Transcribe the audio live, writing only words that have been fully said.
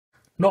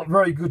Not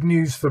very good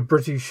news for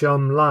British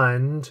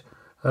land.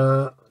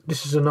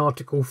 This is an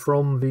article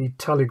from the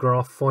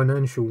Telegraph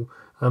Financial.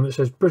 It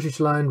says British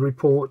Land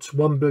reports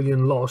 1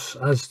 billion loss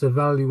as the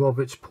value of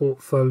its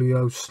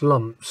portfolio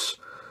slumps.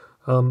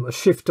 A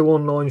shift to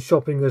online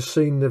shopping has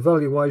seen the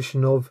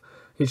valuation of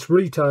its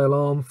retail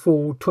arm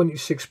fall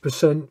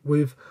 26%,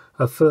 with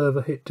a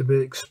further hit to be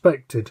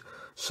expected.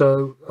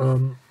 So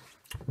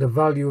the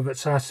value of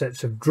its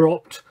assets have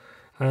dropped,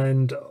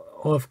 and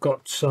I've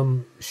got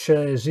some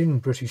shares in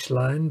British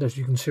Land, as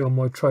you can see on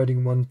my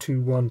Trading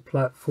 121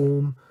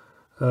 platform.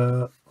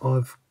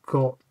 I've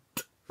got,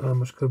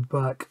 let's go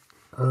back,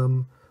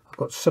 I've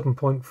got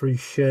 7.3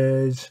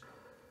 shares.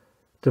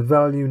 The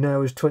value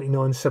now is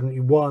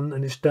 £29.71,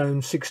 and it's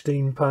down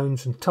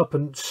 £16 and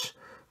twopence,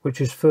 which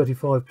is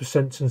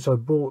 35% since I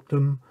bought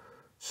them.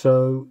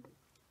 So,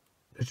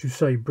 as you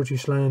say,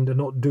 British Land are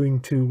not doing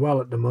too well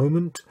at the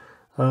moment.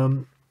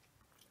 Over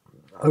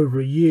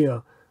a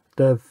year,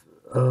 they've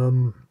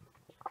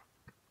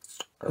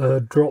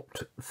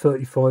dropped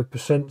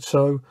 35%.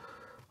 So,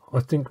 I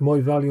think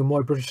my value of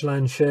my British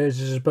Land shares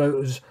is about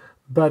as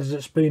bad as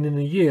it's been in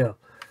a year.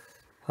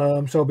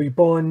 So I'll be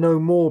buying no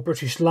more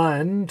British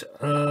Land,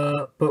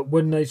 but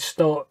when they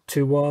start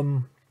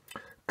to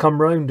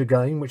come round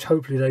again, which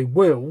hopefully they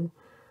will,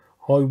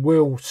 I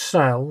will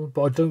sell.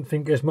 But I don't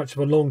think there's much of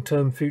a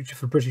long-term future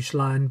for British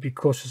Land,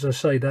 because, as I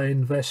say, they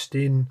invest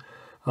in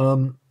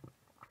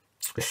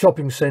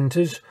shopping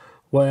centres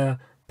where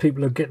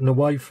people are getting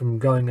away from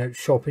going out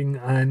shopping,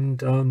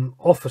 and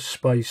office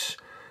space.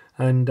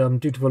 And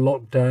due to the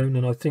lockdown,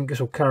 and I think this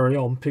will carry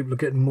on, people are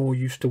getting more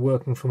used to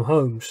working from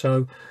home,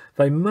 so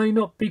they may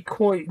not be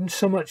quite in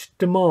so much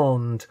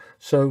demand.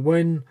 So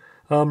when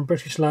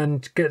British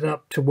Land get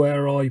up to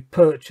where I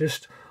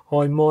purchased,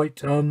 I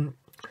might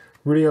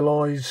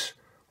realise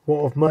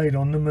what I've made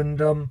on them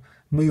and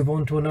move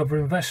on to another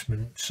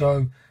investment.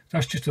 So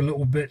that's just a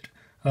little bit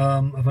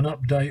of an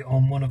update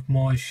on one of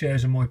my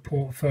shares in my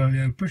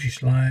portfolio,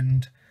 British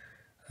Land.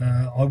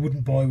 I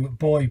wouldn't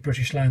buy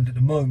British Land at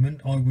the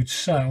moment. I would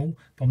sell,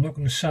 but I'm not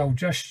going to sell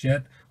just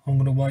yet. I'm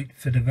going to wait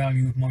for the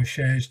value of my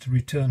shares to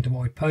return to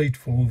what I paid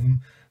for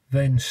them,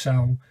 then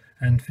sell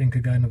and think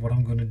again of what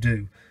I'm going to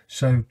do.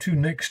 So till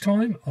next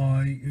time,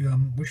 I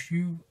wish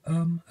you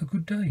a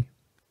good day.